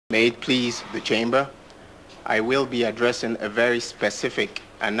May it please the Chamber, I will be addressing a very specific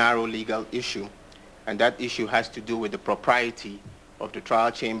and narrow legal issue, and that issue has to do with the propriety of the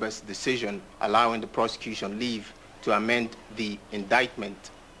trial chamber's decision allowing the prosecution leave to amend the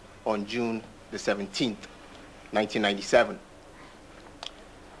indictment on June the 17th, 1997.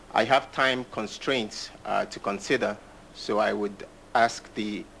 I have time constraints to consider, so I would ask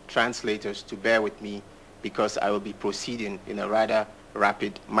the translators to bear with me because I will be proceeding in a rather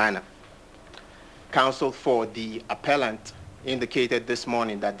rapid manner. Counsel for the appellant indicated this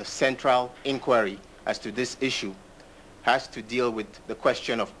morning that the central inquiry as to this issue has to deal with the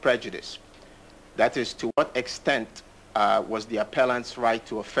question of prejudice. That is, to what extent was the appellant's right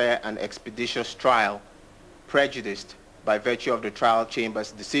to a fair and expeditious trial prejudiced by virtue of the trial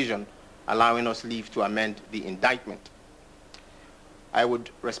chamber's decision allowing us leave to amend the indictment. I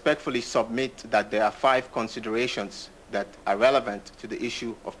would respectfully submit that there are 5 considerations that are relevant to the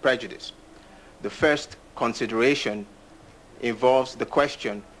issue of prejudice. The first consideration involves the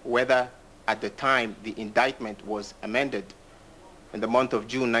question whether at the time the indictment was amended in the month of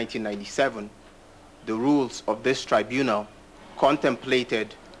June 1997, the rules of this tribunal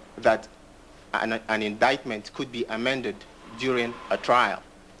contemplated that an indictment could be amended during a trial.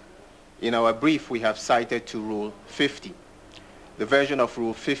 In our brief, we have cited to Rule 50. The version of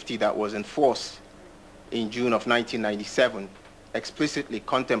Rule 50 that was in force in June of 1997 explicitly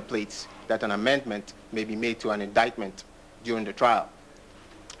contemplates that an amendment may be made to an indictment during the trial.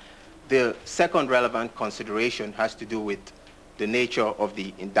 The second relevant consideration has to do with the nature of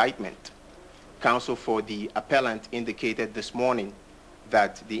the indictment. Counsel for the appellant indicated this morning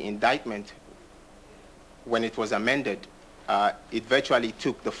that the indictment, when it was amended, it virtually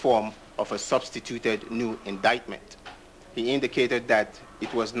took the form of a substituted new indictment. He indicated that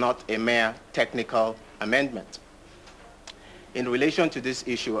it was not a mere technical amendment. In relation to this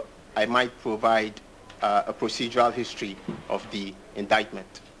issue, I might provide a procedural history of the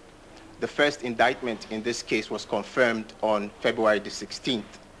indictment. The first indictment in this case was confirmed on February the 16th,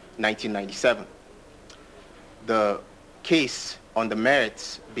 1997. The case on the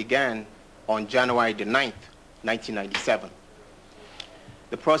merits began on January the 9th, 1997.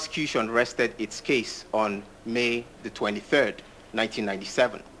 The prosecution rested its case on May the 23rd,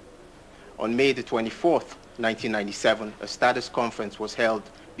 1997. On May the 24th, 1997, a status conference was held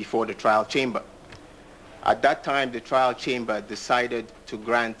before the trial chamber. At that time, the trial chamber decided to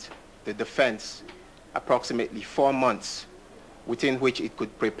grant the defense approximately 4 months within which it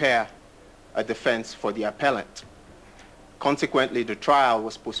could prepare a defense for the appellant. Consequently, the trial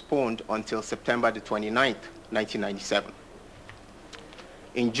was postponed until September the 29th, 1997.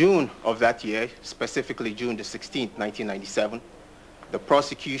 In June of that year, specifically June the 16th, 1997, the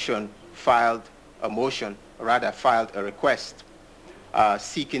prosecution filed a request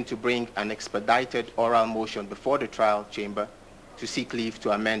seeking to bring an expedited oral motion before the trial chamber to seek leave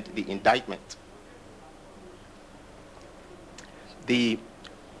to amend the indictment. The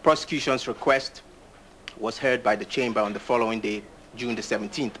prosecution's request was heard by the chamber on the following day, June the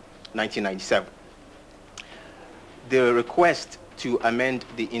 17th, 1997. The request to amend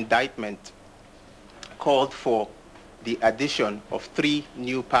the indictment called for the addition of 3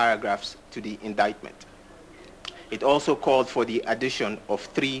 new paragraphs to the indictment. It also called for the addition of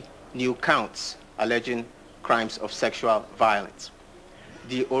 3 new counts alleging crimes of sexual violence.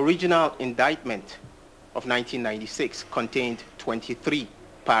 The original indictment of 1996 contained 23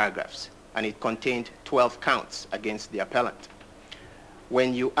 paragraphs, and it contained 12 counts against the appellant.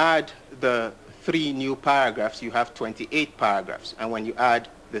 When you add the 3 new paragraphs, you have 28 paragraphs, and when you add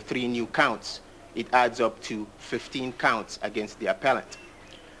the 3 new counts, it adds up to 15 counts against the appellant.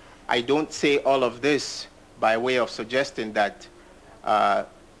 I don't say all of this by way of suggesting that a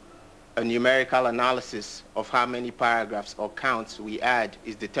numerical analysis of how many paragraphs or counts we add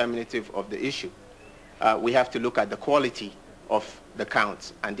is determinative of the issue. We have to look at the quality of the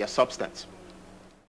counts and their substance.